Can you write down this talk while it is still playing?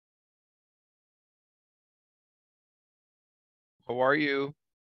How are you?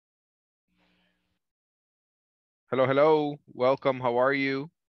 Hello, hello. Welcome. How are you?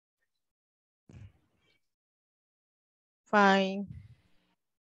 Fine,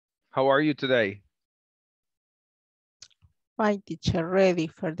 How are you today? fine, teacher, ready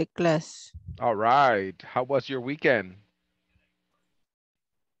for the class. All right. How was your weekend?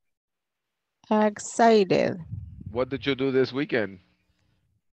 Excited. What did you do this weekend?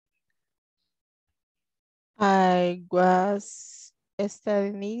 I was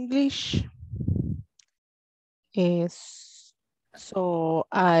studying English. Yes. So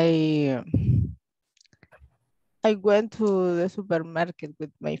I went to the supermarket with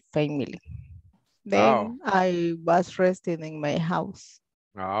my family. Oh, Then I was resting in my house.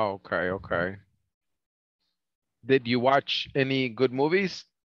 oh, okay, okay. Did you watch any good movies?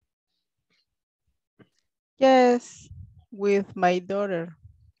 Yes, with my daughter.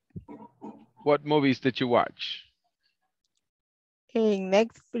 What movies did you watch? In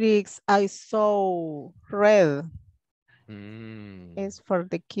Netflix, I saw Red. Mm. It's for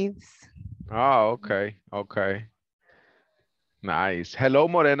the kids. Oh, okay, okay. Nice. Hello,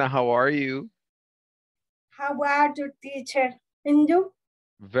 Morena. How are you? How are you, teacher? And you?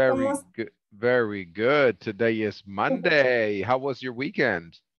 Very ¿Cómo? good. Very good. Today is Monday. How was your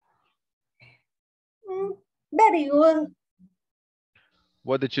weekend? Mm, very good.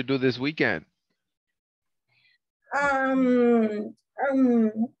 What did you do this weekend? Um,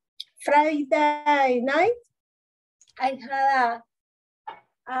 um, Friday night, I had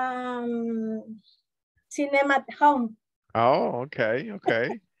a cinema at home. Oh, okay, okay.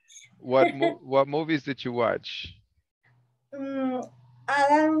 What movies did you watch? um,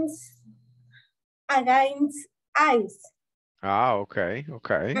 Adams Against Ice. Ah, okay,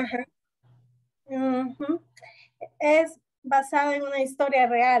 okay. Ajá. Ujú. Es basada en una historia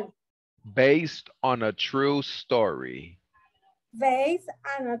real, Based on a true story. based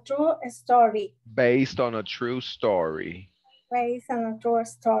on a true story. Based on a true story. Based on a true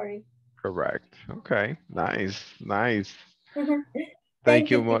story. Correct. Okay. Nice. Nice. Thank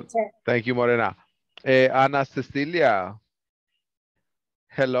Thank you, you, teacher. thank you, Morena. Ana Cecilia.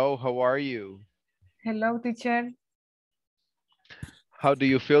 Hello, how are you? Hello, teacher. How do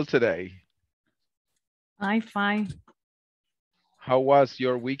you feel today? I'm fine. How was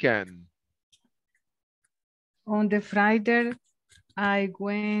your weekend? On the Friday, I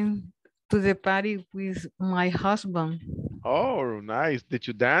went to the party with my husband. Oh, nice. Did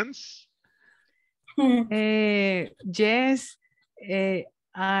you dance? Yes,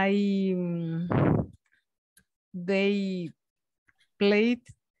 I they played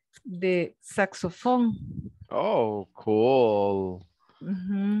the saxophone. Oh, cool.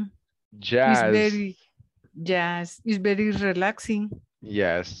 Mhm. It's Jazz. very yes, it's very relaxing.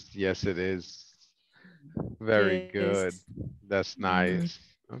 Yes, yes, it is. Very Yes. good. That's Mhm. nice.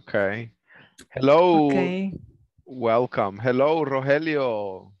 Okay. Hello. Okay. Welcome. Hello,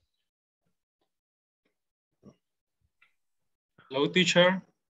 Rogelio. Hello, teacher.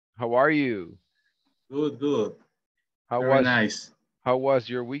 How are you? Good, good. How Very was nice. how was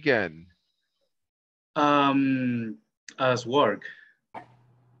your weekend? Um, as work.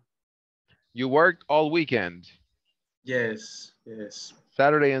 You worked all weekend, Yes, yes,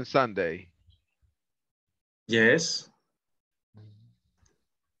 Saturday and Sunday. yes.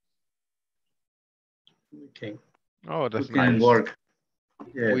 Okay. Oh, that's Weekend nice. work.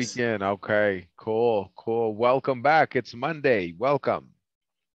 Yes. Weekend. Okay. Cool. Cool. Welcome back. It's Monday. Welcome.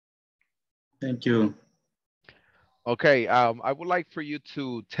 Thank you. Okay. I would like for you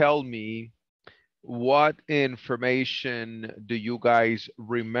to tell me what information do you guys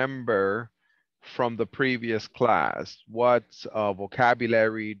remember from the previous class? What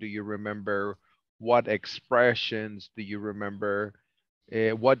vocabulary do you remember? What expressions do you remember?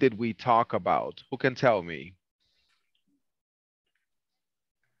 What did we talk about? Who can tell me?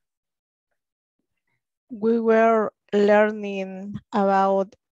 We were learning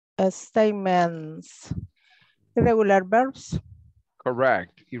about statements, irregular verbs.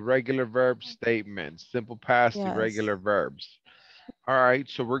 Correct. Irregular verb statements, simple past Yes. irregular verbs. All right,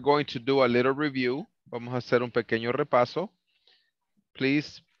 so we're going to do a little review. Vamos a hacer un pequeño repaso.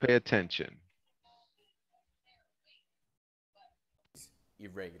 Please pay attention.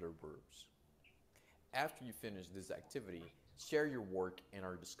 Irregular verbs. After you finish this activity, share your work in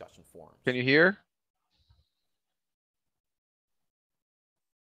our discussion Can forums. you hear?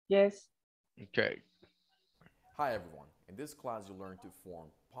 Yes. Okay. Hi everyone. In this class you'll learn to form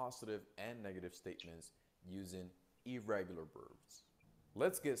positive and negative statements using irregular verbs.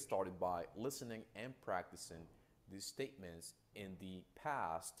 Let's get started by listening and practicing these statements in the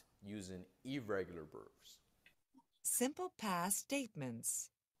past using irregular verbs. Simple past statements.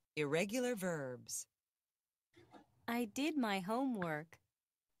 Irregular verbs. I did my homework.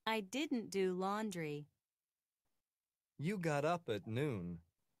 I didn't do laundry. You got up at noon.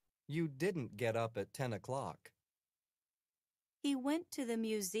 You didn't get up at 10 o'clock. He went to the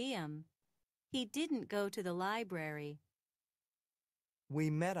museum. He didn't go to the library. We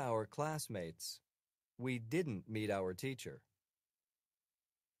met our classmates. We didn't meet our teacher.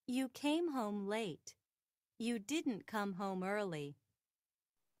 You came home late. You didn't come home early.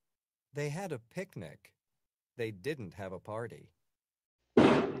 They had a picnic. They didn't have a party.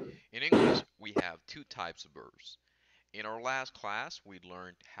 In English, we have two types of verbs. In our last class, we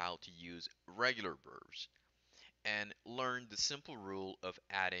learned how to use regular verbs and learned the simple rule of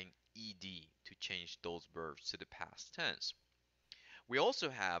adding ed to change those verbs to the past tense. We also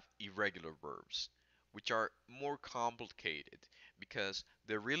have irregular verbs, which are more complicated because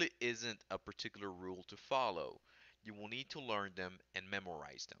there really isn't a particular rule to follow. You will need to learn them and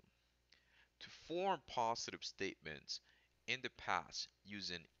memorize them. To form positive statements in the past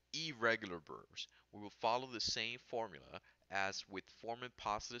using irregular verbs, we will follow the same formula as with forming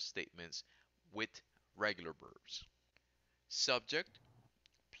positive statements with regular verbs. Subject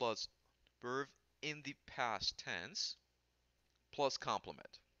plus verb in the past tense plus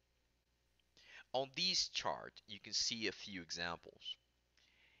complement. On this chart, you can see a few examples.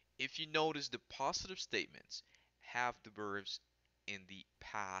 If you notice, the positive statements have the verbs in the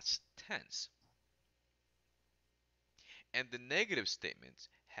past tense, and the negative statements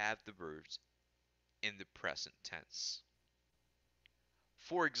have the verbs in the present tense.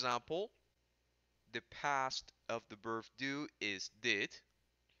 For example, the past of the verb do is did.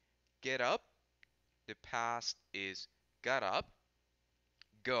 Get up, the past is got up.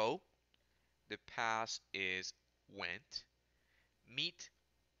 Go, the past is went. Meet,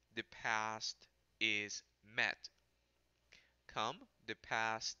 the past is met. Come, the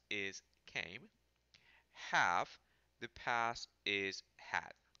past is came. Have, the past is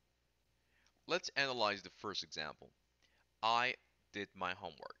had. Let's analyze the first example. I did my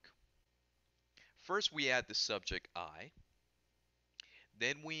homework. First, we add the subject I.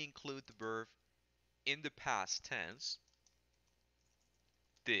 Then we include the verb in the past tense,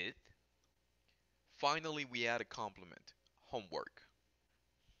 did. Finally, we add a complement, homework.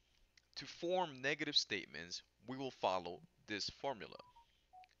 To form negative statements, we will follow this formula.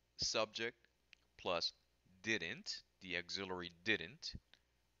 Subject plus didn't, the auxiliary didn't,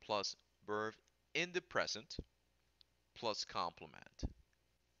 plus verb in the present, plus complement.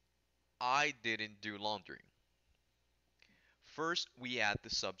 I didn't do laundry. First, we add the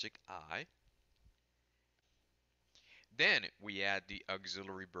subject I. Then we add the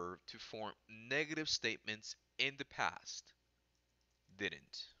auxiliary verb to form negative statements in the past.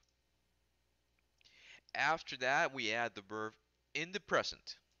 Didn't. After that, we add the verb in the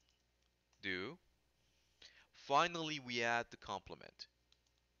present. Do. Finally, we add the complement.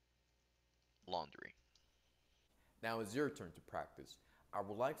 Laundry. Now it's your turn to practice. I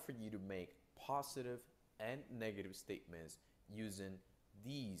would like for you to make positive and negative statements using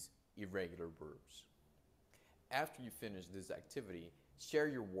these irregular verbs. After you finish this activity, share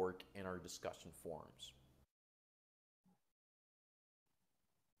your work in our discussion forums.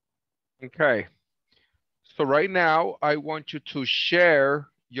 Okay. So right now, I want you to share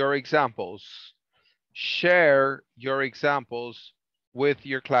your examples. Share your examples with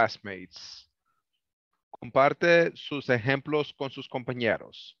your classmates. Comparte sus ejemplos con sus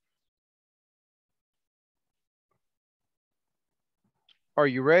compañeros. Are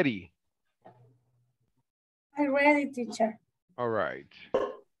you ready? I'm ready, teacher. All right.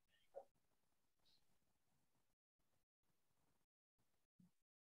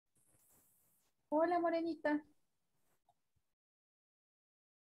 Hola, morenita.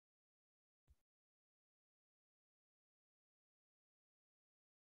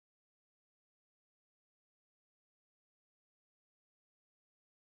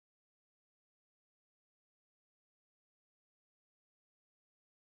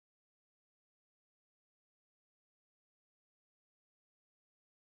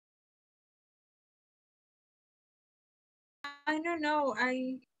 I don't know.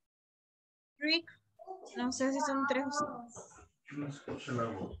 Rick, no sé si son 3 o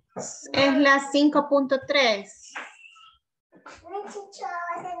 5. Es la 5.3.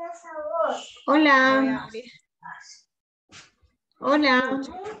 Hola. Hola.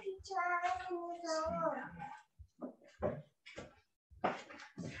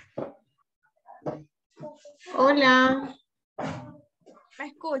 Hola. ¿Me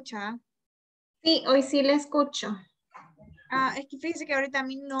escucha? Sí, hoy sí le escucho. Es que fíjese que ahorita a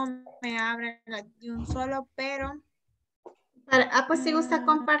mí no me abre de un solo, pero Pues si gusta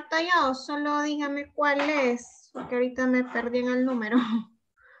comparto yo, solo dígame cuál es, porque ahorita me perdí en el número.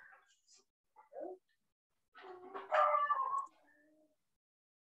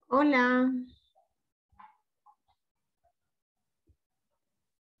 Hola.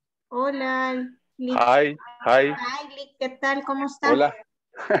 Hola. Lick. Hi. Hi, Lick, ¿qué tal? ¿Cómo está? Hola.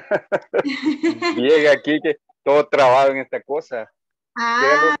 Bien, aquí que todo trabado en esta cosa. ¿Qué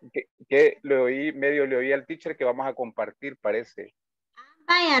era lo que le oí, medio le oí al teacher que vamos a compartir, parece?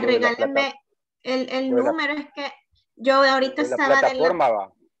 Vaya, Lo de la regáleme el lo de la- número, es que yo ahorita lo de la estaba plataforma,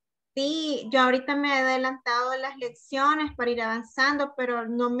 va. Sí, yo ahorita me he adelantado de las lecciones para ir avanzando, pero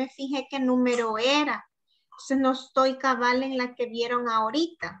no me fijé qué número era. Entonces no estoy cabal en la que vieron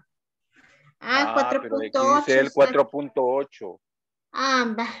ahorita. Pero aquí dice 4.8. el 4.8.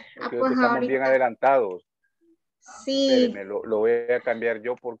 Pues Estamos bien ahorita. adelantados. Sí. Espéreme, lo voy a cambiar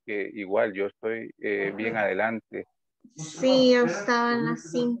yo porque igual yo estoy bien adelante. Sí, yo estaba en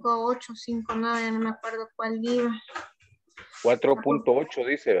las 5.8, 5.9, no me acuerdo cuál iba. 4.8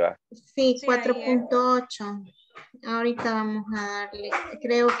 dice, ¿verdad? Sí, 4.8. Ahorita vamos a darle.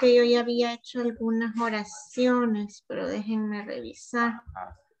 Creo que yo ya había hecho algunas oraciones, pero déjenme revisar.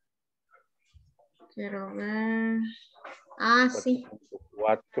 Quiero ver. Sí.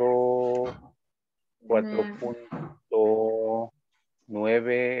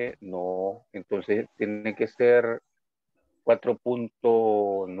 4.9, no. Entonces tiene que ser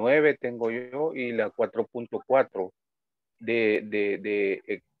 4.9 tengo yo y la 4.4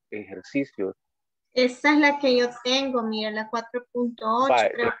 de ejercicios. Esa es la que yo tengo, mira, la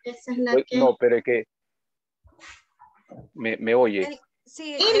 4.8, creo que esa es la que... No, pero es que me oye.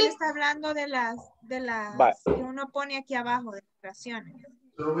 Sí, Él está hablando de las que uno pone aquí abajo de oraciones.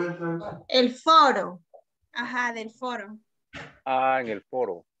 El foro. Ajá, del foro. En el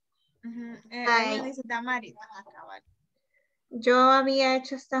foro. Ahí me dice Damaris. Yo había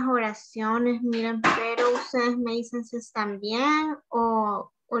hecho estas oraciones, miren, pero ustedes me dicen si están bien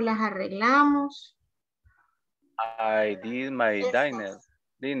o las arreglamos. I did my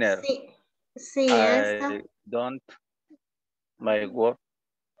dinner. Sí, I don't my work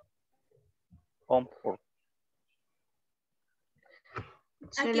homework.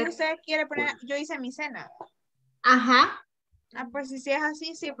 Aquí usted quiere poner, yo hice mi cena. Ajá. Pues si es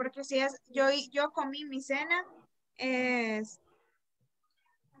así, sí, porque si es, yo comí mi cena, es,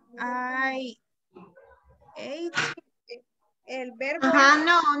 I ate, el verbo. Ajá,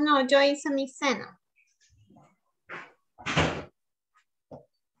 no, yo hice mi cena.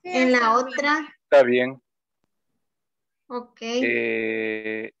 Sí, en la otra. Está bien. Ok.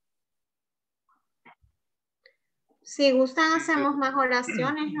 Si gustan, hacemos más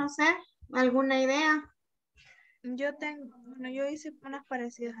oraciones, no sé. ¿Alguna idea? Yo hice unas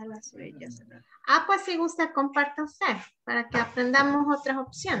parecidas a las suyas. Pues si gusta, comparta usted para que aprendamos otras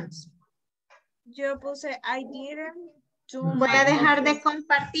opciones. Yo puse I didn't do Voy a dejar office. de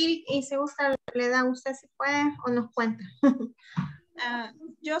compartir y si gusta le da usted si puede o nos cuenta.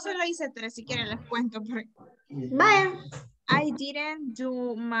 Yo solo hice 3, si quieren les cuento. Vaya. I didn't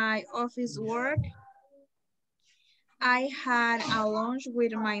do my office work. I had a lunch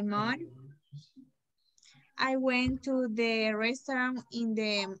with my mom. I went to the restaurant in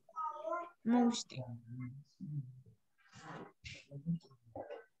the Mountain.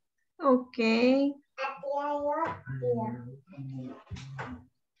 Ok.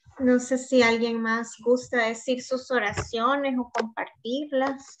 No sé si alguien más gusta decir sus oraciones o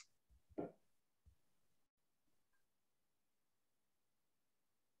compartirlas.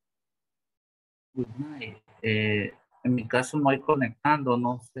 En mi caso no hay conectando,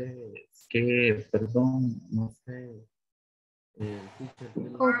 no sé qué, perdón, no sé.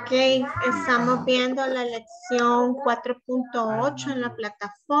 Ok, estamos viendo la lección 4.8 en la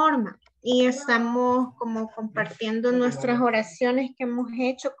plataforma y estamos como compartiendo nuestras oraciones que hemos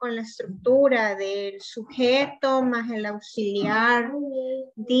hecho con la estructura del sujeto más el auxiliar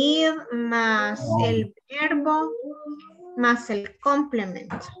did más el verbo más el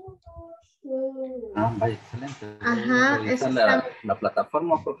complemento. Vaya, excelente. Ajá, la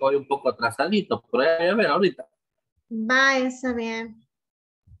plataforma porque voy un poco atrasadito, pero voy a ver ahorita. Va, está bien.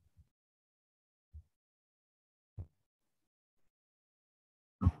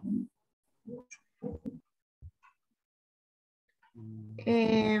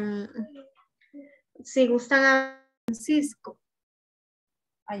 Si gustan a Francisco.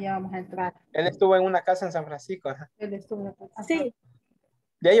 Allá vamos a entrar. Él estuvo en una casa en San Francisco. Ajá. Él estuvo en una casa. Sí.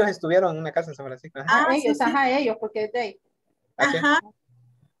 Y ellos estuvieron en una casa en San Francisco. Ajá. Ellos, sí. ellos, porque es de ahí. Ajá.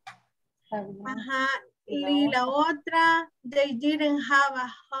 Ajá. Y la otra, they didn't have a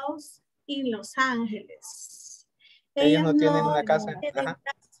house in Los Ángeles. Ellos no tienen una casa. tienen Ajá.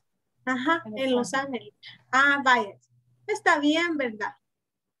 casa. Ajá, en Los Ángeles. Ah, vaya. Está bien, ¿verdad?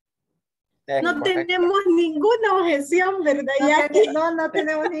 Es No correcto. tenemos ninguna objeción, ¿verdad? No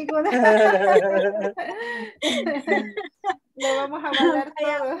tenemos ninguna. Lo vamos a avalar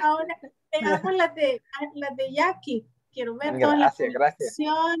todo. Ahora veamos las de Jackie. Quiero ver todas las Gracias.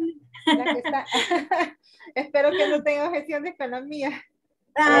 La que está. Espero que no tenga objeciones con la mía.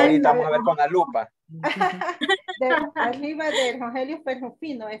 Ahorita vamos a ver con la lupa. Arriba de Rogelio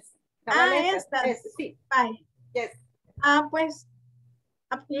Ferrufino es. Esta. Sí. Bye. Yes. Pues,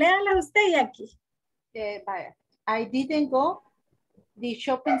 léala usted, Jackie. Vaya. I didn't go the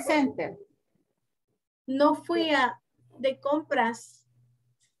shopping center. No fui de compras.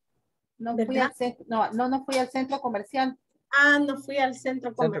 No fui al centro, no fui al centro comercial. No fui al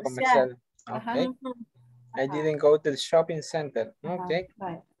centro comercial. Okay. I didn't go to the shopping center. Okay.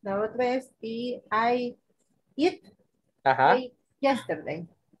 Right. La otra es I ate yesterday.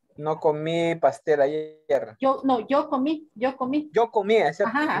 No comí pastel ayer. Yo comí. Yo comí, ¿es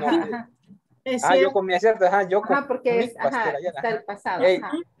cierto? Es cierto. Yo comí, ¿es cierto? Yo comí porque es, pastel ayer. está el pasado. I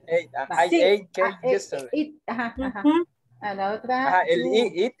ate cake yesterday. A la otra. El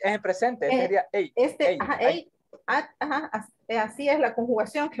eat es el presente, sería ate. Así es la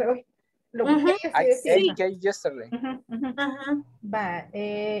conjugación, creo. Lo que I ate cake yesterday.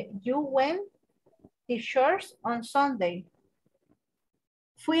 You went to church on Sunday.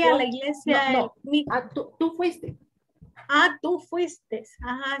 Fui a la iglesia. Tú fuiste. Tú fuiste.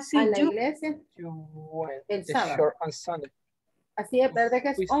 Sí. A la iglesia. El sábado. On Sunday. Así es, ¿verdad que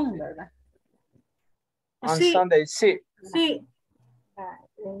es on, verdad? On Sunday, sí. Sí.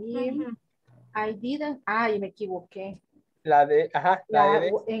 I didn't. Me equivoqué. La de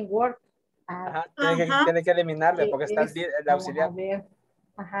en Word. Tiene que eliminarle porque está el auxiliar. A ver.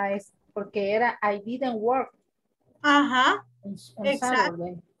 Es porque era I didn't work.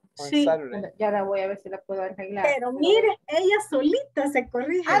 Exacto. Sí. Ya la voy a ver si la puedo arreglar. Pero mire, ella solita se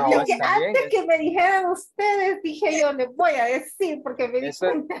corrige. Antes que me dijeran ustedes, dije yo, les voy a decir porque me di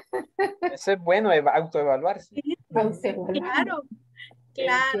cuenta. Eso es bueno, autoevaluarse.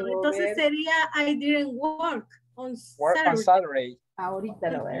 Claro. Entonces sería I didn't work on Saturday.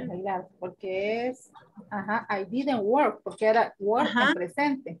 Ahorita lo voy a arreglar porque es, I didn't work porque era work en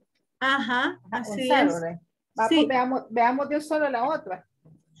presente. Así es. Vamos, veamos de un solo la otra.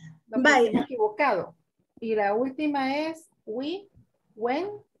 No me he equivocado. Y la última es we went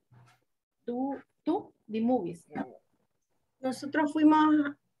to the movies. Nosotros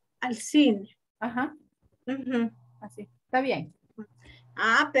fuimos al cine. Así. Está bien.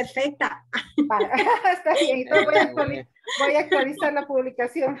 Perfecta. Está bien. Voy a actualizar la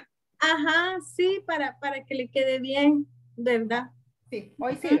publicación. Sí, para que le quede bien, ¿verdad? Sí,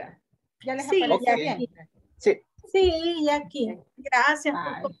 hoy siga. Ya les apareció bien. Sí, Jackie. Gracias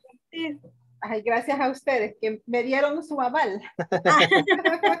por compartir. Gracias a ustedes que me dieron su aval.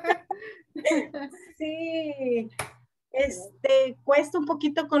 Sí. Cuesta un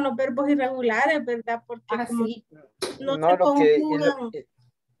poquito con los verbos irregulares, ¿verdad? Porque no se conjugan.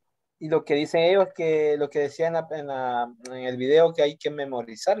 Y lo que dicen ellos, que lo que decían en el video, que hay que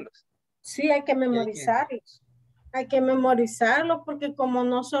memorizarlos. Sí, hay que memorizarlos. Hay que memorizarlos porque como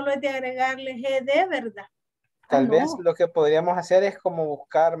no solo es de agregarle GD, ¿verdad? Tal vez lo que podríamos hacer es como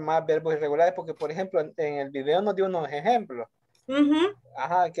buscar más verbos irregulares, porque por ejemplo en el video nos dio unos ejemplos.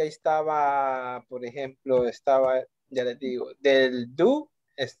 Que ahí estaba, por ejemplo, ya les digo, del do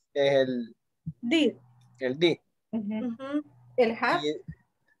es el did. El did. El have.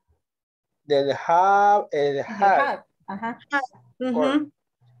 Del have, el had.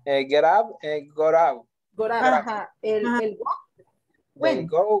 Grab, got out. Got out. El go. Del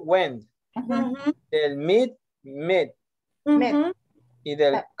go, went. Del meet, met. Y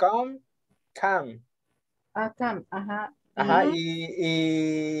del come, came. Come.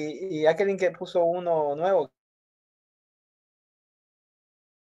 Y aquel que puso uno nuevo.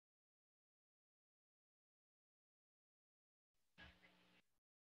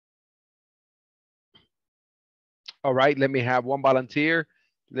 All right, let me have one volunteer.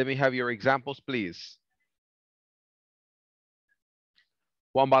 Let me have your examples, please.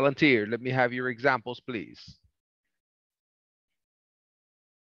 One volunteer, let me have your examples, please.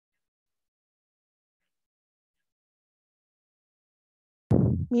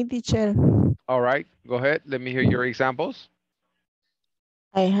 Me, teacher. All right, go ahead. Let me hear your examples.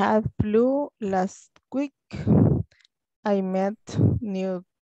 I had flu last week. I met new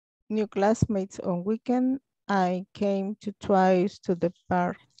classmates on weekend. I came twice to the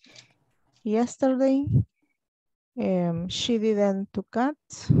park yesterday. She didn't to cut.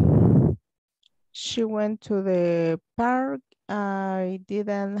 She went to the park. I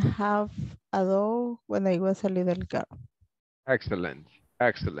didn't have a dog when I was a little girl. Excellent.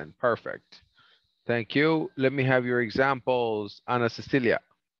 Excellent. Perfect. Thank you. Let me have your examples, Ana Cecilia.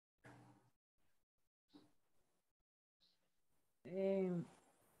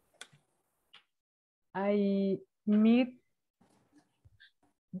 I meet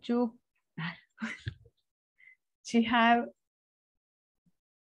you. She had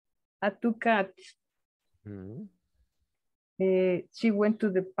two cats. She went to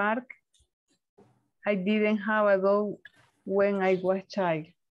the park. I didn't have a dog when I was a child.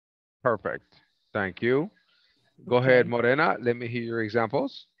 Perfect. Thank you. Go ahead, Morena. Let me hear your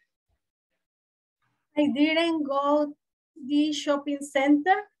examples. I didn't go the shopping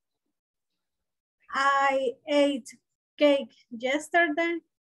center. I ate cake yesterday.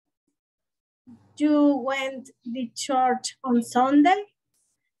 You went to church on Sunday.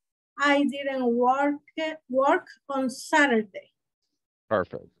 I didn't work on Saturday.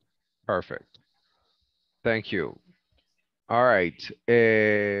 Perfect. Perfect. Thank you. All right.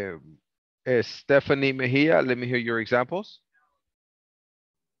 Stephanie Mejia, let me hear your examples.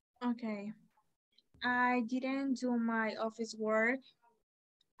 Okay. I didn't do my office work.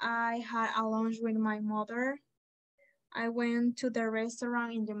 I had a lunch with my mother. I went to the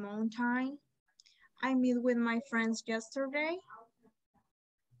restaurant in the mountain. I met with my friends yesterday.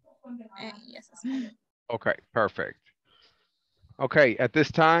 Yes. Okay, perfect. Okay, at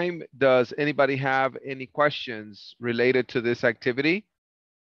this time, does anybody have any questions related to this activity?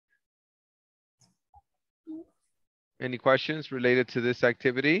 Any questions related to this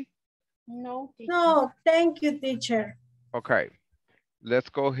activity? No, no, thank you, teacher. Okay, let's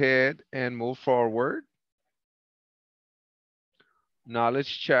go ahead and move forward.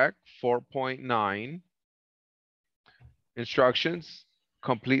 Knowledge check 4.9. Instructions: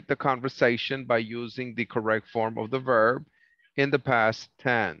 complete the conversation by using the correct form of the verb in the past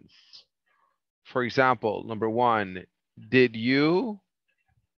tense. For example, number 1, did you?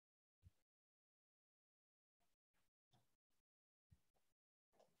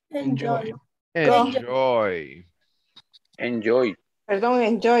 Enjoy. Enjoy. Enjoy. Perdón,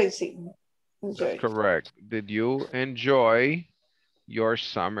 enjoy, sí. Enjoy. That's correct. Did you enjoy your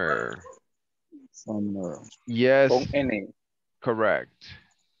summer? Summer. Yes. Con N. Correct.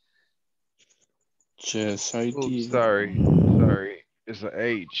 Yes, I did. Sorry. It's an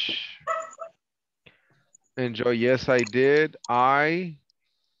H. Enjoy. Yes, I did. I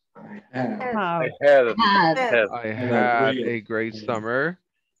had a great summer.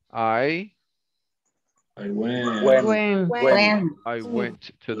 I went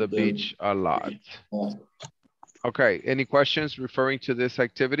to the beach a lot. Okay. Any questions referring to this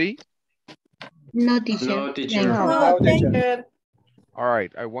activity? No, teacher. No, teacher. No, teacher. All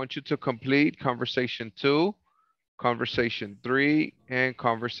right. I want you to complete conversation 2, conversation 3, and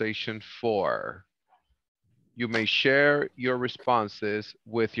conversation 4. You may share your responses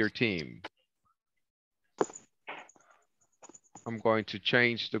with your team. I'm going to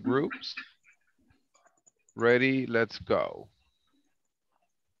change the groups. Ready? Let's go.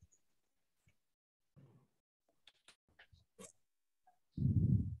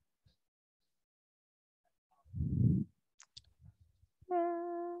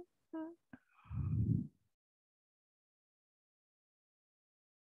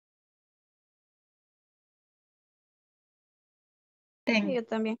 Yo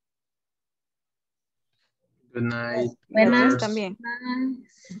también. Good night. Buenas. También.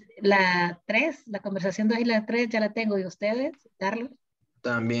 La 3, la conversación 2 y la 3 ya la tengo. ¿Y ustedes, Carlos?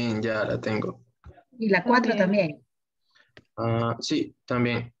 También ya la tengo. ¿Y la 4 también? Sí,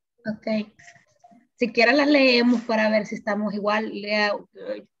 también. Ok. Si quieren las leemos para ver si estamos igual.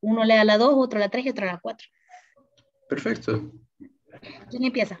 Uno lea la 2, otro la 3 y otro la 4. Perfecto. ¿Quién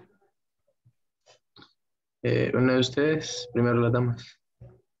empieza? Una de ustedes, primero las damas.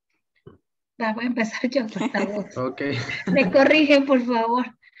 Voy a empezar yo, por favor. Ok. Me corrigen, por favor.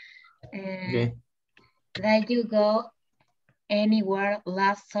 Okay. Did you go anywhere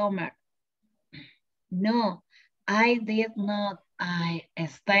last summer? No, I did not. I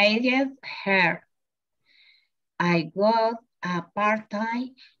stayed here. I got a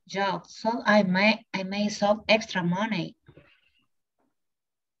part-time job, so I made some extra money.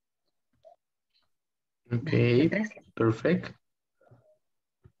 Okay, perfect.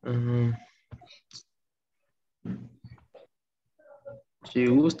 Si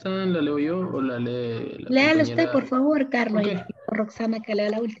gustan, ¿la leo yo o la lee la Léalo compañera? usted, por favor, Carlos. Okay. Y Roxana, que lea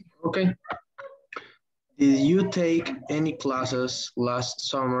la última. Okay. Did you take any classes last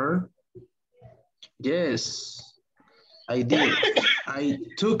summer? Yes, I did. I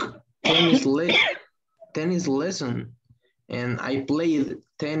took tennis lesson, and I played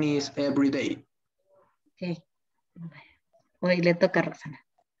tennis every day. Okay. Hoy le toca a Rosana.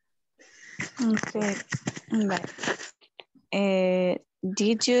 Okay. Bye.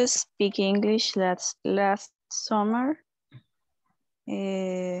 Did you speak English last summer?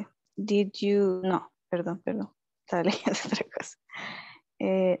 Did you? No, perdón. Estaba leyendo otra cosa.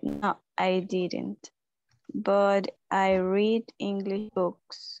 No, I didn't. But I read English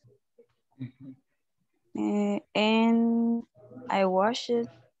books. And I watched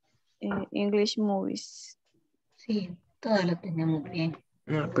English movies. Sí, todas lo tenemos bien.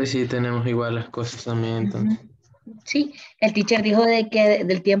 No, pues sí, tenemos igual las cosas también, entonces. Sí, el teacher dijo de que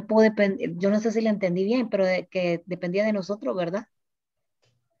del tiempo depende, yo no sé si le entendí bien, pero de que dependía de nosotros, ¿verdad?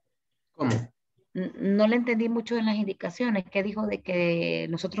 ¿Cómo? No le entendí mucho en las indicaciones, que dijo de que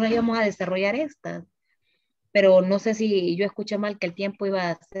nosotros íbamos a desarrollar estas, pero no sé si yo escuché mal que el tiempo iba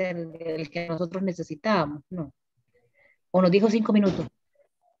a ser el que nosotros necesitábamos, ¿no? O nos dijo 5 minutos.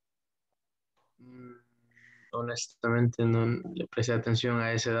 Honestamente no le presté atención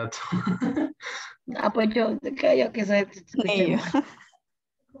a ese dato. Pues yo que soy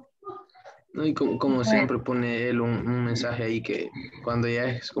No, y como siempre pone él un mensaje ahí que cuando ya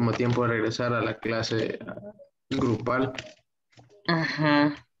es como tiempo de regresar a la clase grupal.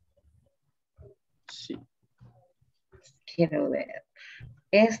 Ajá. Sí. Quiero ver.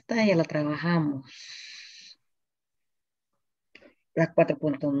 Esta ya la trabajamos. La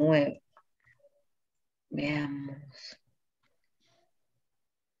 4.9. Veamos.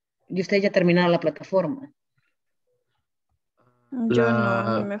 ¿Y usted ya terminaron la plataforma? Yo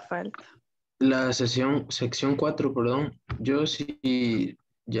no me falta. La sección 4, perdón, yo sí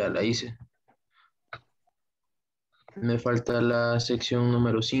ya la hice. Me falta la sección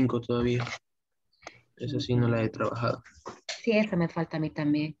número 5 todavía. Esa sí no la he trabajado. Sí, esa me falta a mí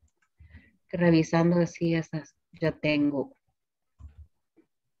también. Revisando, sí, esas ya tengo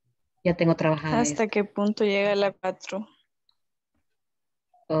trabajada. ¿Hasta qué punto llega la 4?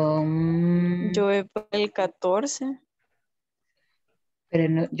 Yo voy por el 14. Pero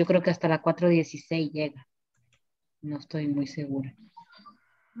no, yo creo que hasta la 4.16 llega. No estoy muy segura.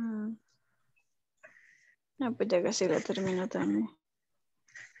 No, pues ya casi la termino también.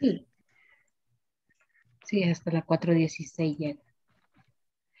 Sí. Sí, hasta la 4.16 llega.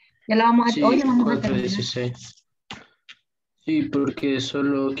 Ya la vamos a, sí, hoy la vamos 4.16. Sí, porque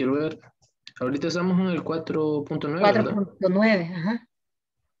solo quiero ver. Ahorita estamos en el 4.9, ¿verdad? 4.9, ajá.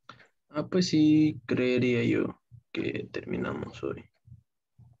 Pues sí, creería yo que terminamos hoy.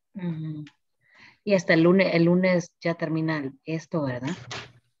 Y hasta el lunes ya termina esto, ¿verdad?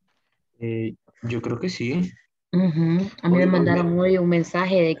 Yo creo que sí. A mí me mandaron hoy un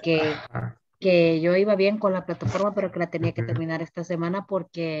mensaje de que yo iba bien con la plataforma, pero que la tenía que terminar esta semana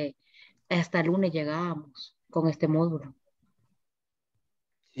porque hasta el lunes llegábamos con este módulo.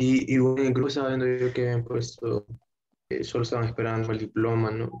 Y bueno, incluso estaba viendo yo que habían puesto, solo estaban esperando el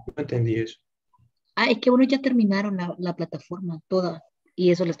diploma, ¿no? No entendí eso. Es que unos ya terminaron la plataforma toda y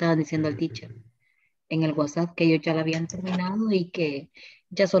eso le estaban diciendo al teacher en el WhatsApp, que ellos ya la habían terminado y que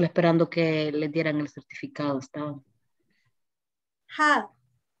ya solo esperando que les dieran el certificado estaban. Had.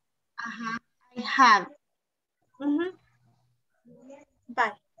 Ajá, I had.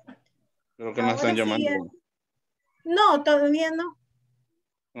 Bye. Creo que me están llamando. No, todavía no.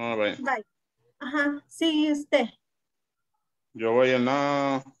 No, bye. Bye. Ajá, sigue usted. Yo voy en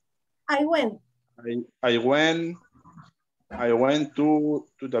la... I went. I went to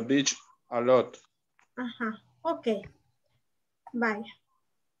the beach a lot. Ajá, ok. Vaya.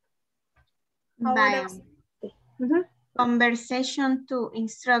 Ahora, Conversation 2,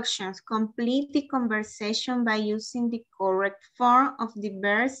 instructions. Complete the conversation by using the correct form of the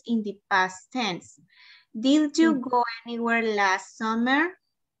verbs in the past tense. Did you go anywhere last summer?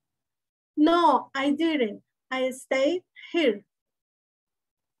 No, I didn't. I stayed here.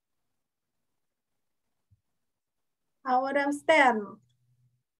 Ahora usted,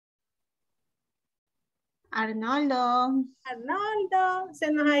 Arnoldo. Arnoldo,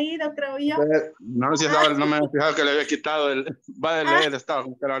 se nos ha ido, creo yo. No, si estaba, no me había fijado que le había quitado el... Va de leer, estaba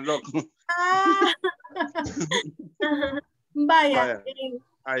como que era loco. Vaya.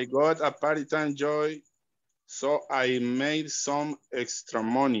 I got a part-time job, so I made some extra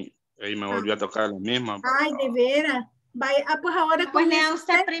money. Y me volvió a tocar la misma. Ay, de veras. Vaya, pues ahora pues lea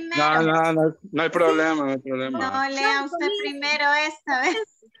usted primero. No hay problema, no hay problema. No, lea usted primero esta vez.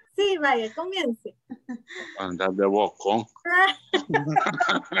 Sí, vaya, comience. Andar de bocón. No,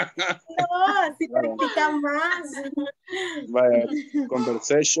 así practica más. Vaya,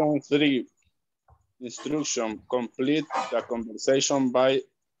 conversation 3. Instruction. Complete the conversation by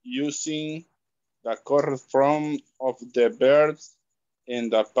using the correct form of the verbs in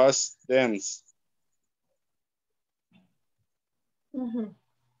the past tense.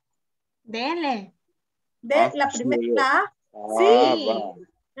 Dele. La primera. Sí.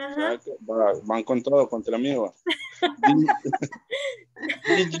 Van con todo contra mí.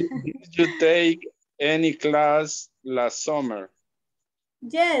 Did you take any class last summer?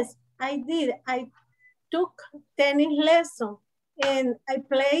 Yes, I did. I took tennis lesson and I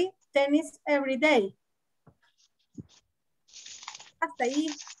play tennis every day. Hasta ahí.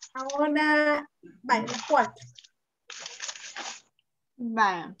 Ahora, vaya, las 4.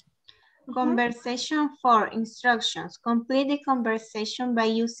 Vaya. Conversation 4 instructions. Complete the conversation by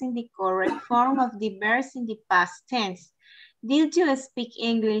using the correct form of the verbs in the past tense. Did you speak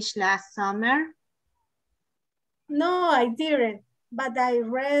English last summer? No, I didn't, but I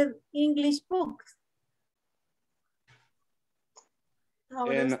read English books.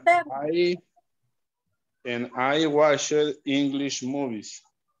 And I watched English movies.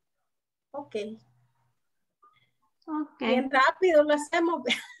 Okay. Bien rápido lo hacemos.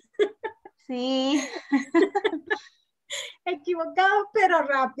 Sí. Equivocado, pero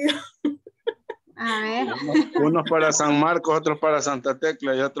rápido. A ver. Unos para San Marcos, otros para Santa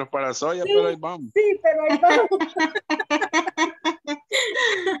Tecla y otros para Soya, sí, pero ahí vamos. Sí, pero ahí vamos.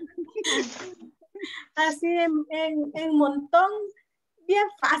 Así en montón, bien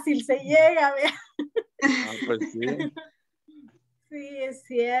fácil se llega, ¿vea? Pues sí. Sí, es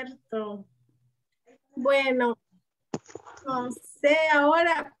cierto. Bueno, no sé,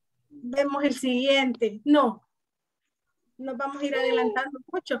 ahora vemos el siguiente. No, nos vamos a ir adelantando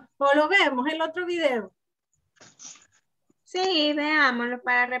mucho. O lo vemos el otro video. Sí, veámoslo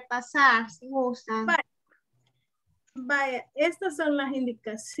para repasar, si gustan. Vaya, estas son las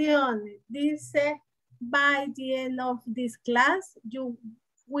indicaciones. Dice, by the end of this class, you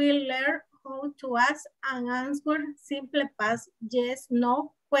will learn how to ask and answer simple past yes,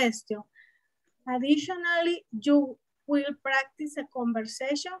 no question. Additionally, you will practice a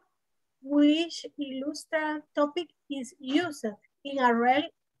conversation which illustrative topic is used in a real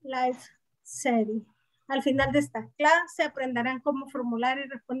life setting. Al final de esta clase aprenderán cómo formular y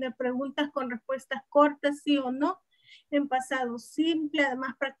responder preguntas con respuestas cortas, sí o no, en pasado simple.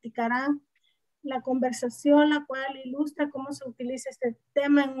 Además practicarán la conversación, la cual ilustra cómo se utiliza este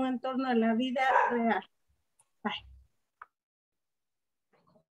tema en un entorno de la vida real. Bye.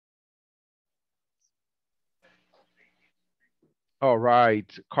 All right,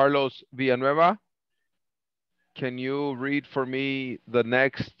 Carlos Villanueva, can you read for me the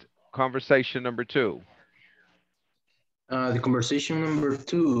next conversation number 2? The conversation number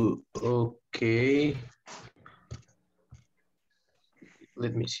 2, okay.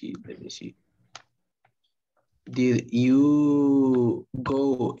 Let me see. Did you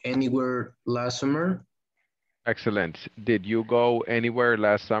go anywhere last summer? Excellent. Did you go anywhere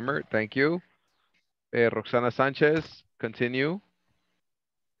last summer? Thank you. Roxana Sanchez, continue.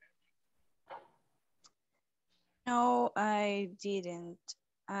 No, I didn't.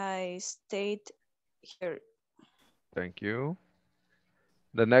 I stayed here. Thank you.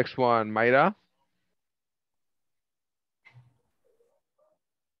 The next one, Mayra.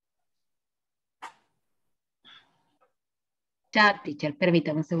 Ya, teacher,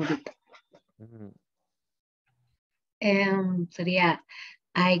 permítame un segundito. Sería,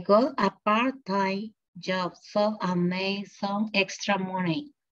 I got a part-time job, so I made some extra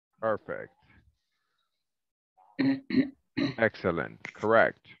money. Perfect. Excellent.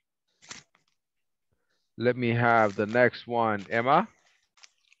 Correct. Let me have the next one, Emma.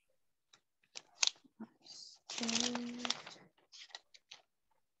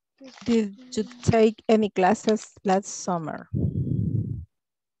 Did you take any classes last summer?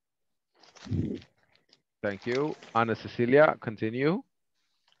 Thank you. Ana Cecilia, continue.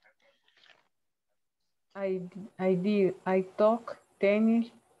 I did. I took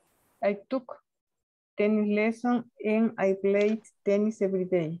tennis lesson and I played tennis every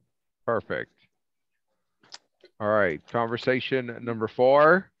day. Perfect. All right. Conversation number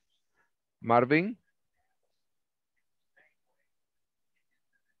 4, Marvin.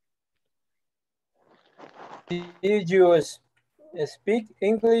 Did you speak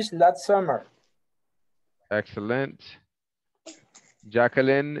English last summer? Excellent.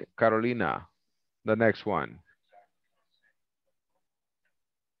 Jacqueline Carolina, the next one.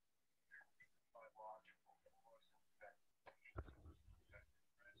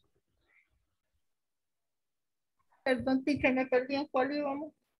 Perdón, teacher, me perdí en cuál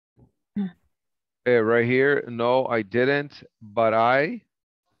íbamos. Right here, no, I didn't, but I.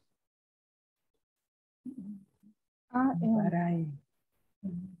 But I.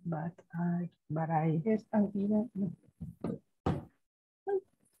 But I. Yes, I didn't.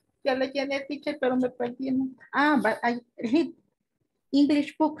 Ya le llené, teacher, pero me perdí. But I read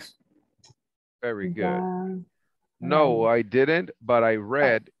English books. Very good. No, I didn't, but I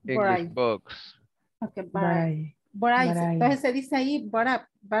read English books. Okay, but I. Entonces se dice ahí, but I.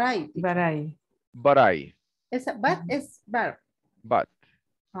 But I. But es verb. But.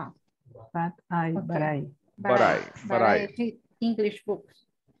 But I. But I read English books.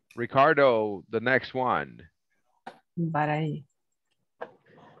 Ricardo, the next one. But I.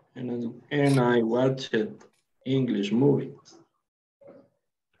 And I watched English movie.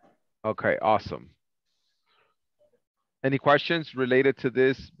 Okay, awesome. Any questions related to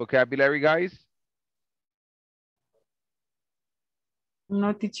this vocabulary, guys?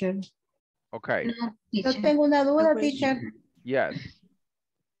 No, teacher. Okay. No, yo tengo una duda, teacher. Yes.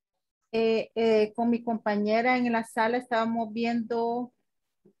 Con mi compañera en la sala estábamos viendo,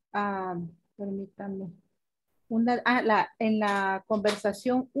 permítame, en la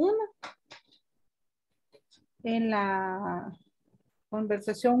conversación 1,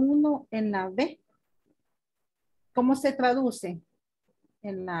 en la B, ¿cómo se traduce?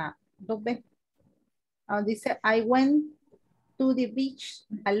 En la 2B. Dice, I went to the beach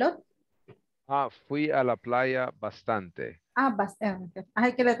a lot. Fui a la playa bastante. Bastante.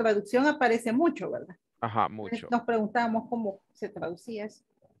 Que la traducción aparece mucho, ¿verdad? Ajá, mucho. Nos preguntábamos cómo se traducía eso.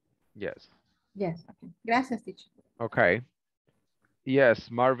 Yes. Yes. Okay. Gracias, teacher. Okay.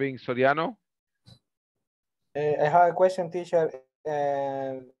 Yes, Marvin Soriano. I have a question, teacher.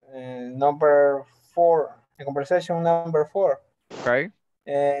 Number 4, en conversation number 4. Okay.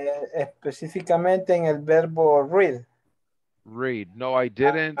 Específicamente en el verbo read. Read. No, I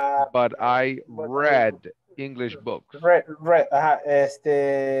didn't, but I read English books. Read.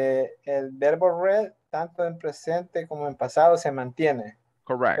 El verbo read, tanto en presente como en pasado, se mantiene.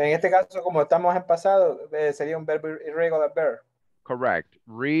 Correct. En este caso, como estamos en pasado, sería un verbo irregular verb. Correct.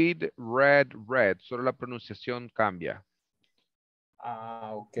 Read, read. Solo la pronunciación cambia.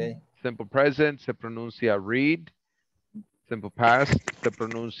 Ok. Simple present se pronuncia read. Simple past se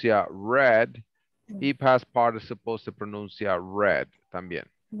pronuncia read. Y past participle se pronuncia read también.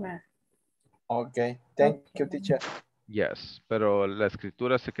 Ok. Thank you, teacher. Yes, pero la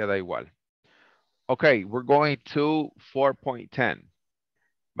escritura se queda igual. Okay, we're going to 4.10.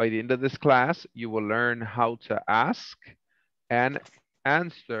 By the end of this class, you will learn how to ask and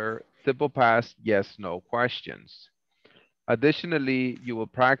answer simple past yes/no questions. Additionally, you will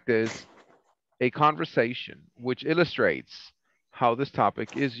practice a conversation which illustrates how this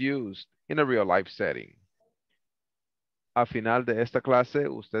topic is used in a real-life setting. A final de esta clase,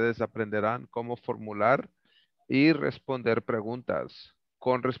 ustedes aprenderán cómo formular y responder preguntas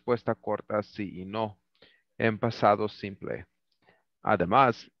con respuesta corta sí y no en pasado simple.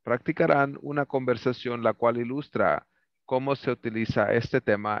 Además, practicarán una conversación la cual ilustra cómo se utiliza este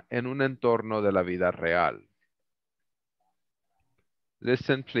tema en un entorno de la vida real.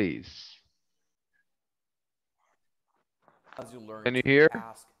 Listen, please. As you learn Can you to hear?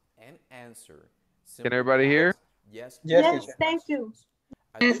 ask and answer Can everybody hear? yes, thank you.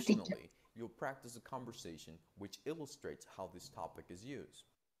 Additionally, you'll practice a conversation which illustrates how this topic is used.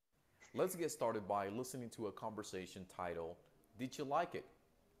 Let's get started by listening to a conversation titled, Did you like it?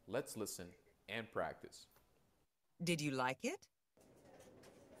 Let's listen and practice. Did you like it?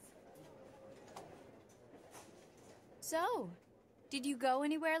 So, did you go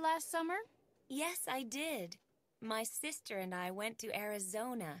anywhere last summer? Yes, I did. My sister and I went to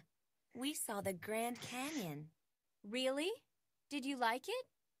Arizona. We saw the Grand Canyon. Really? Did you like it?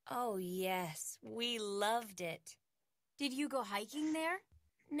 Oh, yes, we loved it. Did you go hiking there?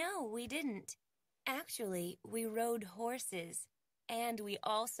 No, we didn't. Actually, we rode horses. And we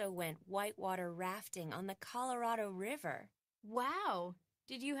also went whitewater rafting on the Colorado River. Wow!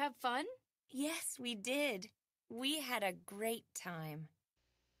 Did you have fun? Yes, we did. We had a great time.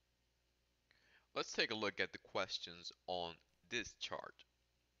 Let's take a look at the questions on this chart.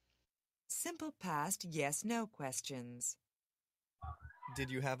 Simple past yes/no questions. Did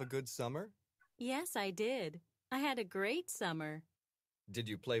you have a good summer? Yes, I did. I had a great summer. Did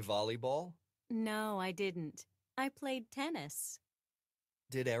you play volleyball? No, I didn't. I played tennis.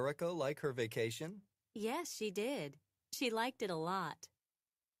 Did Erica like her vacation? Yes, she did. She liked it a lot.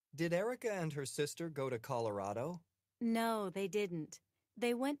 Did Erica and her sister go to Colorado? No, they didn't.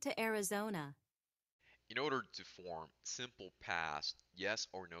 They went to Arizona. In order to form simple past yes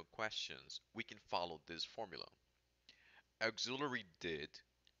or no questions, we can follow this formula. Auxiliary did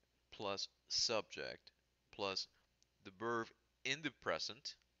plus subject plus the verb in the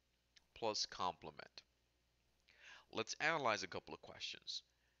present plus complement. Let's analyze a couple of questions.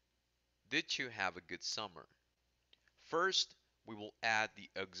 Did you have a good summer? First, we will add the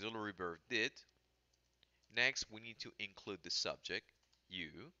auxiliary verb did. Next, we need to include the subject,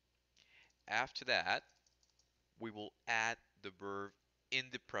 you. After that, we will add the verb in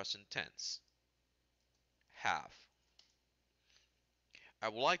the present tense, have. I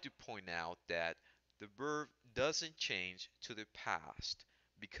would like to point out that the verb doesn't change to the past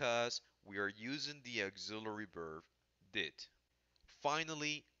because we are using the auxiliary verb did.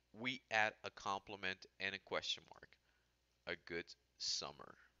 Finally, we add a complement and a question mark. A good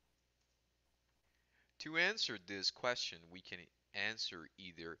summer. To answer this question, we can answer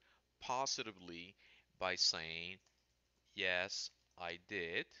either positively by saying, yes, I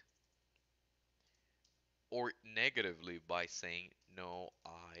did, or negatively by saying, no,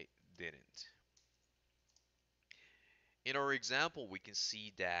 I didn't. In our example, we can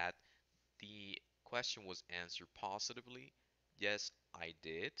see that the question was answered positively. Yes, I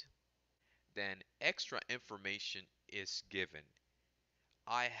did. Then extra information is given.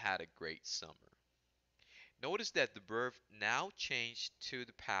 I had a great summer. Notice that the verb now changed to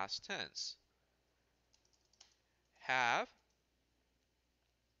the past tense. Have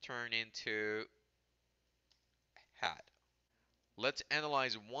turned into had. Let's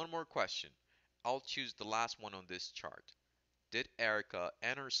analyze one more question. I'll choose the last one on this chart. Did Erica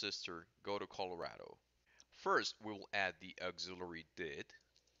and her sister go to Colorado? First, we will add the auxiliary did.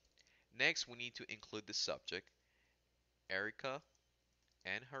 Next, we need to include the subject, Erica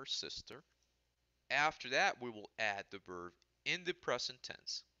and her sister. After that, we will add the verb in the present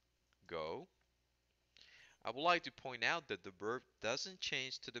tense, go. I would like to point out that the verb doesn't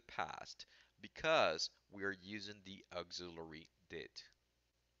change to the past because we are using the auxiliary did.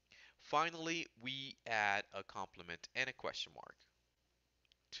 Finally, we add a complement and a question mark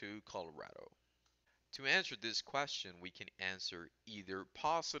to Colorado. To answer this question, we can answer either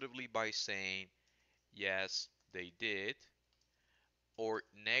positively by saying, yes, they did, or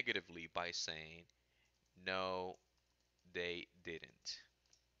negatively by saying, no, they didn't.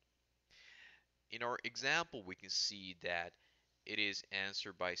 In our example, we can see that it is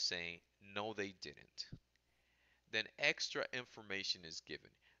answered by saying, no, they didn't. Then extra information is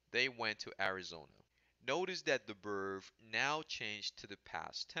given. They went to Arizona. Notice that the verb now changed to the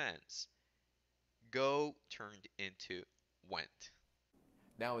past tense. Go turned into went.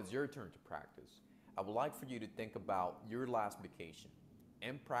 Now it's your turn to practice. I would like for you to think about your last vacation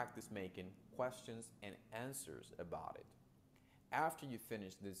and practice making questions and answers about it. After you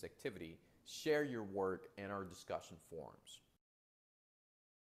finish this activity, share your work in our discussion forums.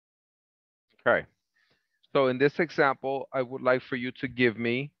 Okay. So in this example, I would like for you to give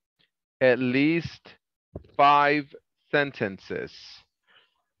me at least 5 sentences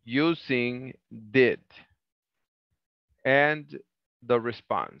using did and the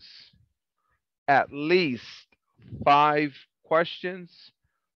response. At least 5 questions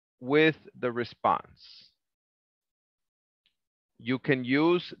with the response. You can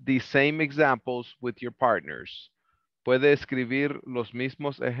use the same examples with your partners. Puede escribir los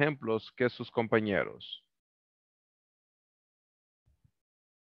mismos ejemplos que sus compañeros.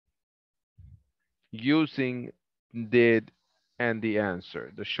 Using did and the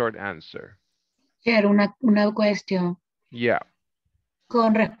answer, the short answer. Quiero una cuestión. Yeah.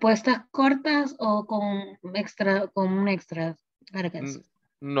 ¿Con respuestas cortas o con extras largas?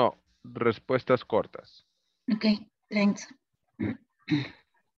 No, respuestas cortas. Okay, thanks.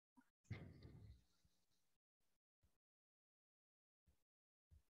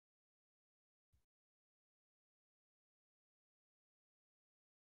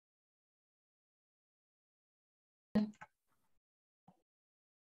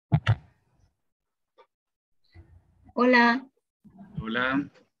 Hola. Hola.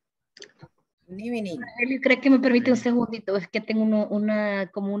 ¿Cree que me permite un segundito? Es que tengo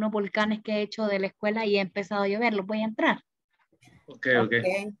como unos volcanes que he hecho de la escuela y he empezado a llover. ¿Los voy a entrar? Ok.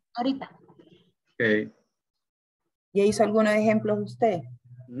 Ahorita. Ok. ¿Ya hizo algunos ejemplos usted?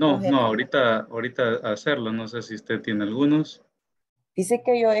 No, ahorita hacerlo. No sé si usted tiene algunos. Dice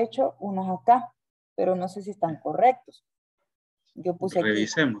que yo he hecho unos acá, pero no sé si están correctos. Yo puse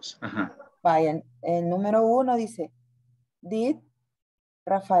Revisemos. Aquí. Ajá. Vayan, el número 1 dice, did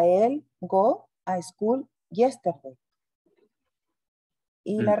Rafael go a school yesterday?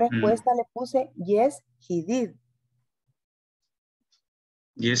 Y la respuesta le puse, yes, he did.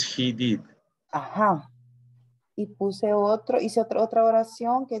 Yes, he did. Ajá. Y puse hice otra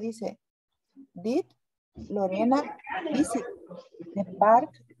oración que dice, did Lorena visit the park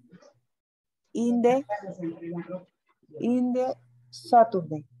in the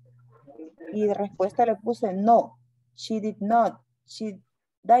Saturday? Y de respuesta le puse, no, she did not. She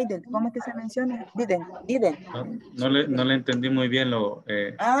Didn't, ¿cómo es que se menciona? Didn't. No le entendí muy bien lo...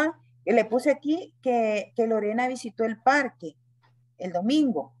 Le puse aquí que Lorena visitó el parque el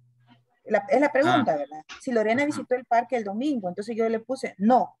domingo. Es la pregunta, ¿verdad? Si Lorena visitó el parque el domingo, entonces yo le puse,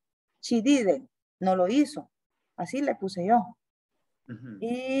 no, she didn't, no lo hizo. Así le puse yo.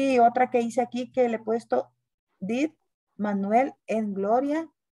 Y otra que hice aquí que le he puesto, did Manuel and Gloria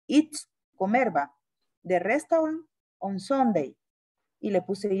eat, comer, va, the restaurant on Sunday. Y le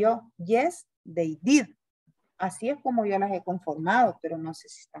puse yo, yes, they did. Así es como yo las he conformado, pero no sé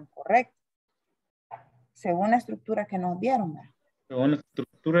si están correctas. Según la estructura que nos dieron, ¿verdad? Según la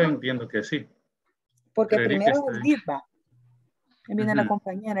estructura entiendo que sí. Porque Creería primero que el sí. did, va. Viene la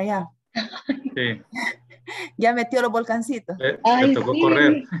compañera ya. Sí. Ya metió los volcancitos. Le tocó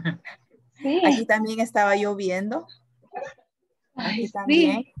correr. Sí. Aquí también estaba lloviendo. Aquí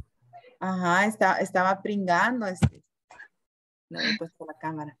también. Ajá, estaba pringando. No he puesto la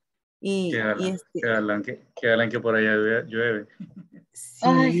cámara. Que Alan que por allá llueve. Sí.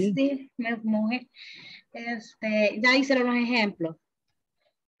 Ay, sí, me mojé. Ya hicieron los ejemplos.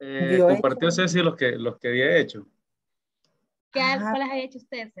 Compartió Ceci los que había hecho. ¿Cuáles había hecho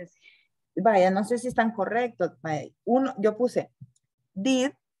usted, Ceci? Vaya, no sé si están correctos. Vaya, yo puse,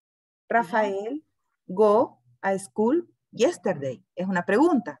 did Rafael go a school yesterday? Es una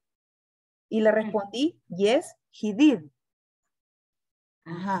pregunta. Y le respondí, yes, he did.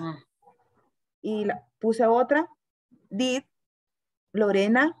 Ajá. Y puse otra, did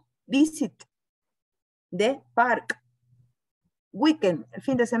Lorena visit the park weekend, el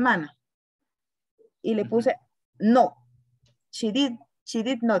fin de semana? Y le puse, no, she did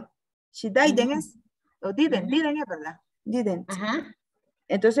not. She didn't, o didn't es verdad, didn't.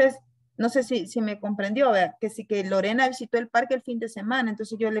 Entonces, no sé si me comprendió, ¿verdad? Que sí que Lorena visitó el parque el fin de semana,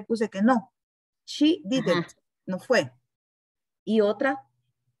 entonces yo le puse que no. She didn't, no fue. Y otra,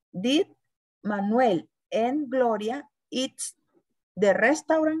 did Manuel and Gloria eat the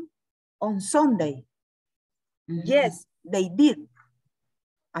restaurant on Sunday? Yes, they did.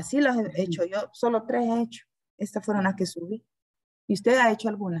 Así los he hecho yo, solo 3 he hecho. Estas fueron las que subí. ¿Y usted ha hecho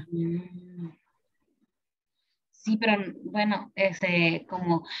alguna? Sí, pero bueno,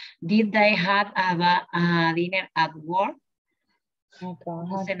 como did they have a dinner at work?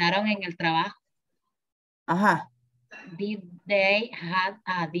 ¿Cenaron en el trabajo? Ajá. Did they have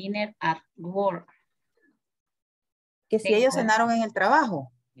a dinner at work? Que si ellos cenaron en el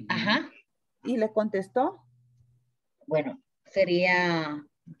trabajo. Ajá. ¿Y le contestó? Bueno, sería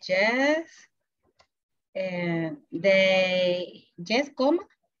yes, yes, coma.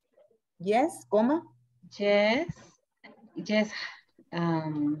 Yes, coma. Yes,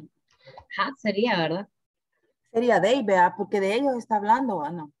 had sería, ¿verdad? Sería they, ¿verdad? Porque de ellos está hablando, ¿o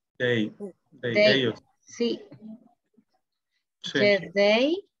no? They, ellos. Sí. Yes,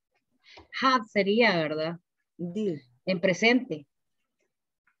 they had sería, ¿verdad? Did. En presente.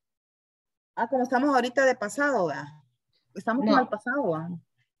 Como estamos ahorita de pasado, ¿verdad? Estamos con el pasado, ¿verdad?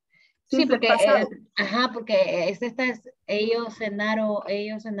 Sí, porque, pasado. porque ellos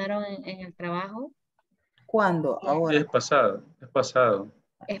cenaron en el trabajo. ¿Cuándo? Ahora. Es pasado. Es pasado.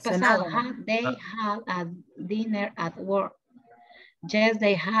 They had a dinner at work. Yes,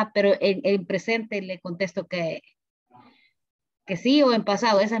 they had, pero en presente le contesto que sí o en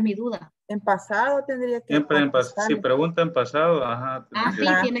pasado, esa es mi duda. En pasado tendría que siempre en pasado. Si pregunta en pasado, ajá. Sí,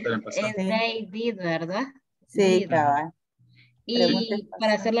 tiene they did, ¿verdad? Sí, cabal. Y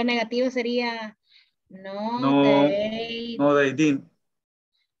para hacerlo negativo sería no, they didn't.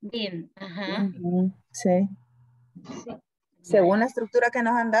 Ajá. Sí. Según la estructura que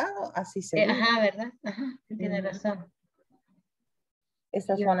nos han dado, así sería. Ajá, ¿verdad? Ajá, tiene razón.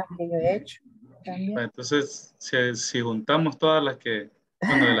 Esas son las que yo he hecho también. Entonces, si juntamos todas las que,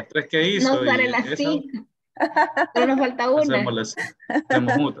 bueno, de las 3 que hizo. No salen las 5. Pero nos falta una.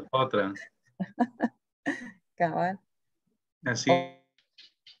 Hacemos otra. Cabal. Así.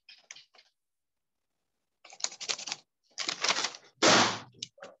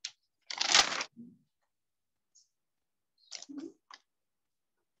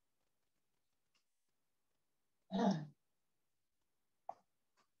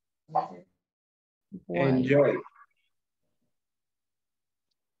 Enjoy.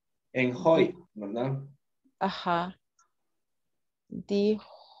 Enjoy, ¿verdad? Ajá. The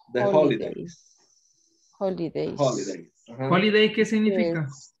holidays. Holidays. ¿Holiday qué significa?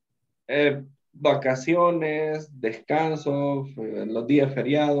 Vacaciones, descanso, los días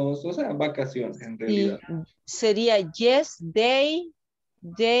feriados, o sea, vacaciones en realidad. Sería yes, they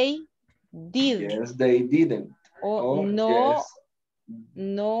did. Yes, they didn't. O no, yes.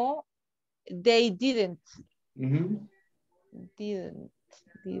 no, they didn't. Uh-huh. Didn't.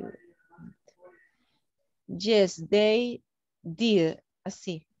 Did. Yes, they did.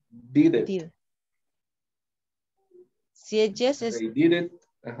 Así. Did it. Did. Si es yes es. They did it.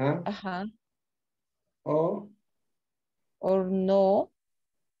 Ajá. Ajá. O. Or no.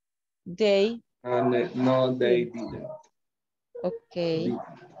 They. No, they didn't. Ok.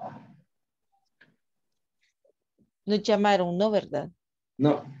 Nos llamaron, ¿no, verdad?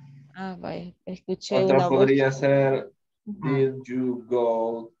 No. Ah, vaya. Escuché Otra una voz. podría ser, did you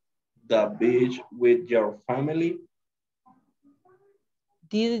go the beach with your family?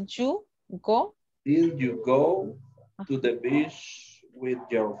 Did you go? Did you go to the beach with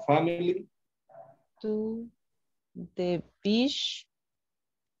your family? To the beach.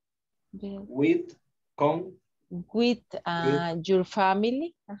 With, con. With your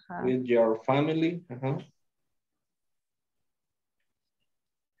family. Ajá. With your family. Ajá.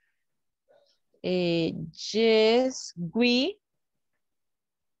 Yes, we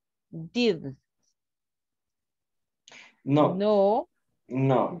did. No. No.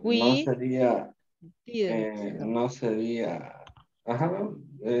 No, We no sería. didn't. No sería. Ajá.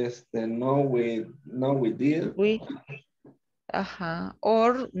 No, we did. We. Ajá.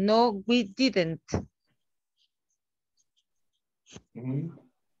 Or no, we didn't.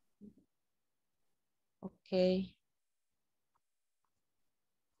 Ok.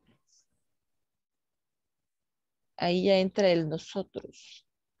 Ahí ya entra el nosotros.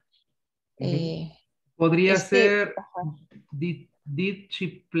 Podría ser, did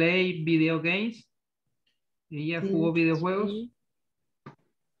she play video games? ¿Ella jugó videojuegos?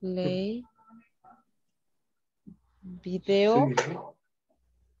 Play video. Sí.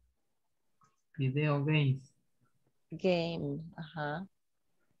 Video games. Game. Ajá.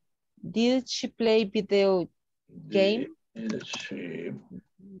 Did she play video game? Did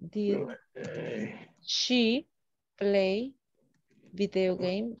she play video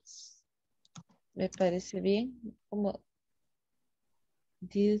games? Me parece bien. Como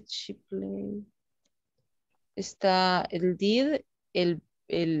did she play? Está el did, el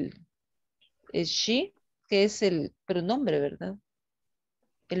she, que es el pronombre, ¿verdad?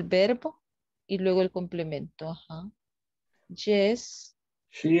 El verbo y luego el complemento. Ajá. Yes.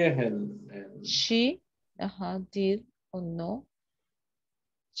 She es She, ajá, did o no.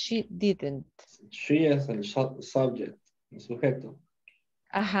 She didn't. She es el subject, el sujeto.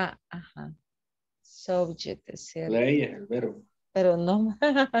 Ajá, ajá. Subject es cierto. Play es el verbo. Pero no.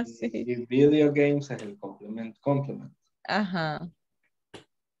 Sí. Y video games es el complement. Ajá.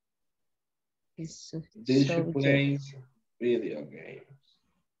 Did she play video games?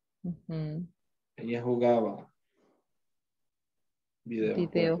 Ella jugaba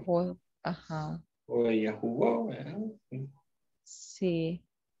videojuegos. Ajá. O ella jugó, Sí.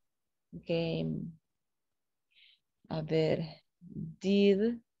 Game. A ver.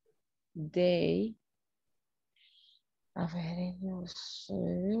 Did they. A ver, ellos.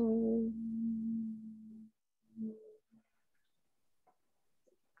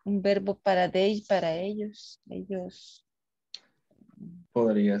 Un verbo para they, para ellos. Ellos.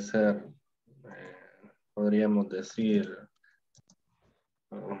 Podría ser. Podríamos decir.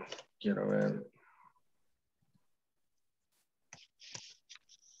 Quiero ver.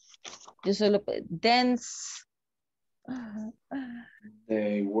 Yo solo. Dance.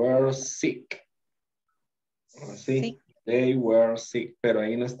 They were sick. Sí, Sick. they were sick, pero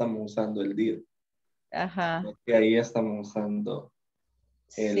ahí no estamos usando el did. Ajá. Porque ahí estamos usando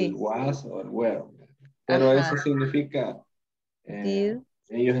el was o el were. Pero ajá. eso significa ellos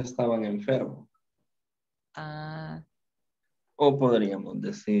estaban enfermos. Ah. O podríamos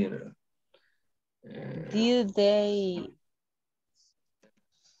decir did they.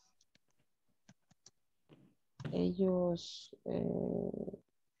 Ellos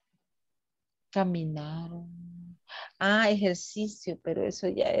caminaron. Ah, ejercicio, pero eso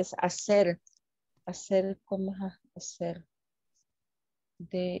ya es hacer. Hacer, ¿cómo es hacer?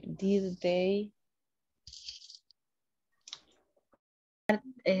 Did they.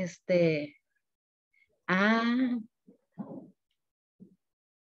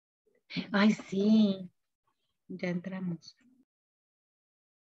 Ay, sí. Ya entramos.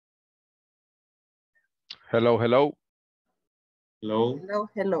 Hello, hello. Hello. Hello,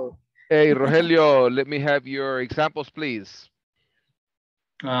 hello. Hey, Rogelio, let me have your examples, please.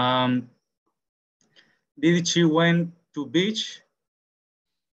 Did she went to beach?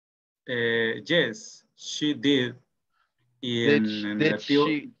 Yes, she did.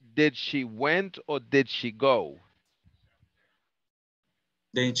 Did she went or did she go?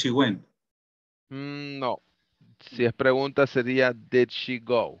 Then she went. No. Si es pregunta sería did she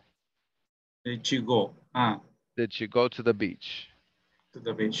go? Did she go? Did she go to the beach? To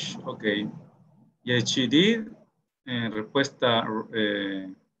the beach. Okay. Yes, she did. Respuesta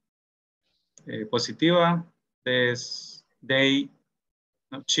positiva. They,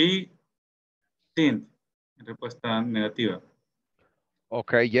 no, she didn't. Respuesta negativa.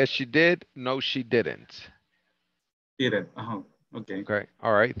 Okay, yes, she did. No, she didn't. Didn't. Okay. Okay,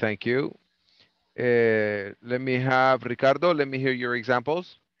 all right, thank you. Let me have Ricardo, let me hear your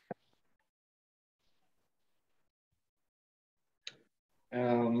examples.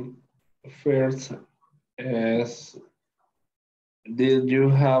 First is, did you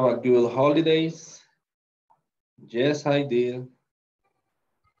have a good holidays? Yes, I did.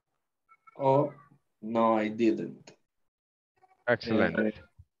 Oh, no, I didn't. Excellent.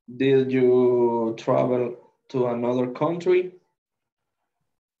 Did you travel to another country?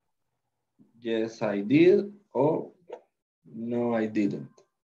 Yes, I did. Oh, no, I didn't.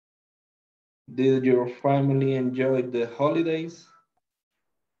 Did your family enjoy the holidays?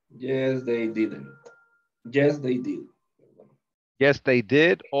 Yes, they didn't. Yes, they did. Yes, they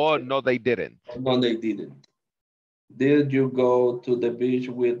did, or no, they didn't. No, they didn't. Did you go to the beach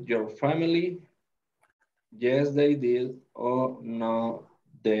with your family? Yes, they did. Or no,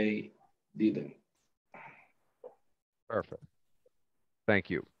 they didn't. Perfect. Thank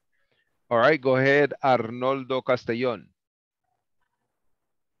you. All right, go ahead, Arnoldo Castellón.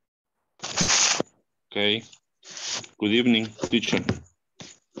 Okay. Good evening, teacher.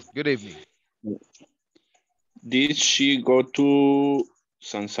 Good evening. Did she go to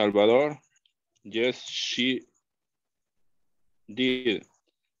San Salvador? Yes, she did.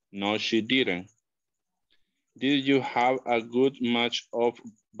 No, she didn't. Did you have a good match of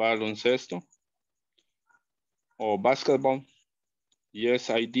baloncesto or basketball? Yes,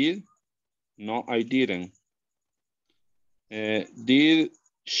 I did. No, I didn't. Did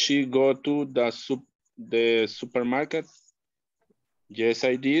she go to the supermarket? Yes,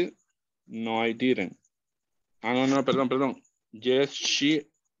 I did. No, I didn't. Ah, no, perdón. Yes, she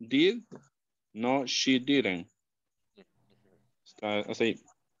did. No, she didn't. Está así.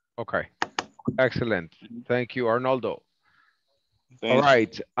 Okay. Excellent. Thank you, Arnoldo. Thanks. All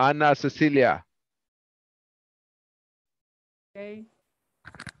right, Ana Cecilia. Okay.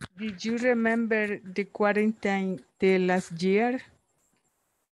 Did you remember the quarantine the last year?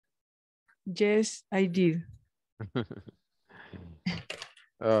 Yes, I did.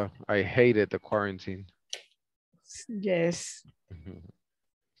 I hated the quarantine. Yes.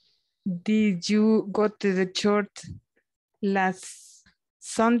 Did you go to the church last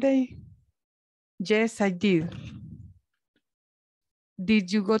Sunday? Yes, I did.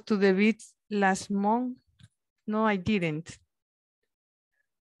 Did you go to the beach last month? No, I didn't.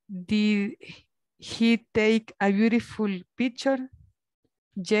 Did he take a beautiful picture?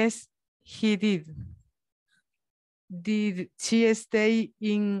 Yes, he did. Did she stay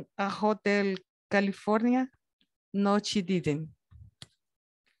in a hotel California? No, she didn't.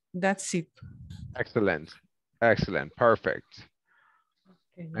 That's it. Excellent. Excellent. Perfect.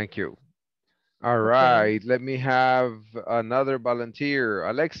 Okay. Thank you. All right. Let me have another volunteer.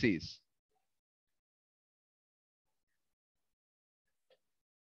 Alexis.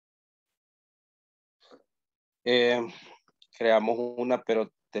 Creamos una,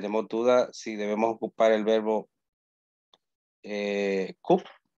 pero tenemos duda si debemos ocupar el verbo cook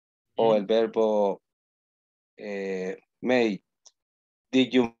o el verbo made.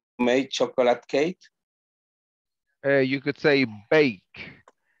 Did you make chocolate cake? You could say bake.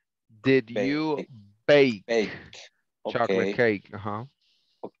 Did you bake chocolate cake?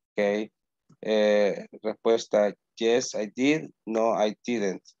 Okay. Respuesta, yes, I did. No, I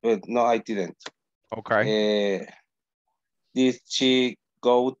didn't. No, I didn't. Okay. Did she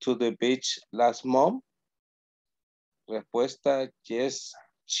go to the beach last month? Respuesta, yes,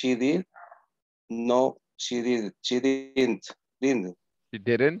 she did. No, she did. She didn't. She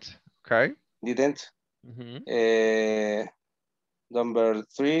didn't? Okay. Didn't. Number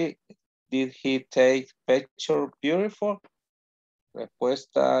 3, did he take picture beautiful?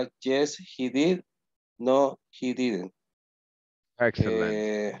 Respuesta, yes, he did. No, he didn't.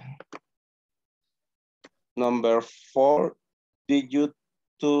 Excellent. Number 4, did you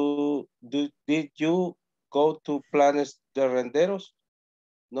go to Planes de Renderos?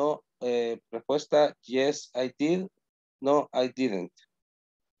 No, respuesta, yes, I did. No, I didn't.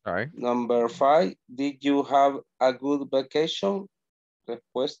 All right. Number 5, did you have a good vacation?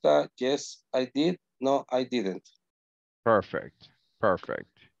 Respuesta, yes, I did. No, I didn't. Perfect.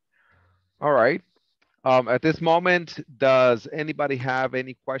 Perfect. All right. At this moment, does anybody have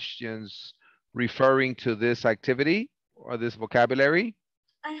any questions referring to this activity or this vocabulary?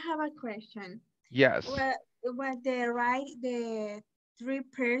 I have a question. Yes. What the three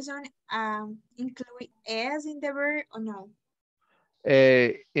person include as in the verb or no?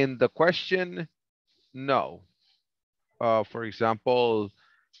 In the question, no. For example,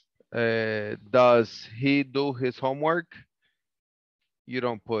 does he do his homework? You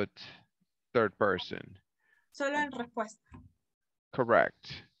don't put third person. Solo en respuesta.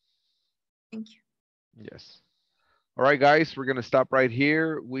 Correct. Thank you. Yes. All right, guys, we're going to stop right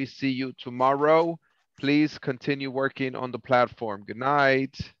here. We see you tomorrow. Please continue working on the platform. Good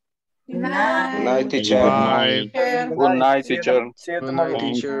night. Good night. Good night, teacher. Bye. Good night, teacher. See you tomorrow.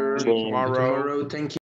 Thank you. Tomorrow. Thank you.